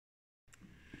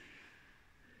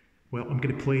Well, I'm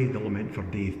going to play the Lament for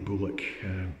Dave Bullock.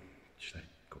 Just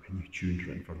got a new tune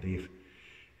written for Dave.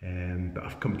 But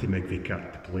I've come to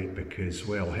Migvikirk to play it because,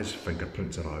 well, his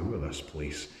fingerprints are all over this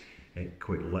place.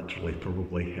 Quite literally,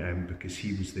 probably, because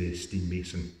he was the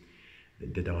stonemason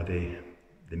that did all the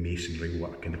masonry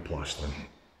work and the plastering.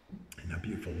 And a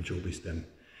beautiful job he's done.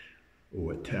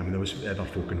 There was other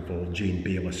folk involved. Jane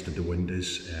Bayliss did the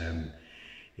windows.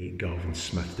 Gavin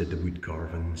Smith did the wood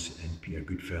carvings, and Peter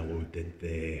Goodfellow did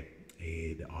the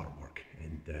artwork,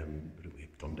 and really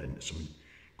turned it into something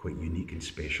quite unique and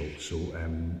special. So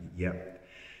yeah,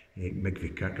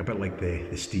 Migvikirk, a bit like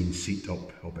the Steen seat up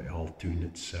at Haltoon.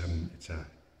 It's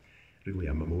really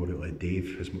a memorial to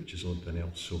Dave as much as anything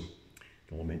else. So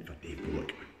the Lament for Dave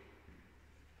Bullock.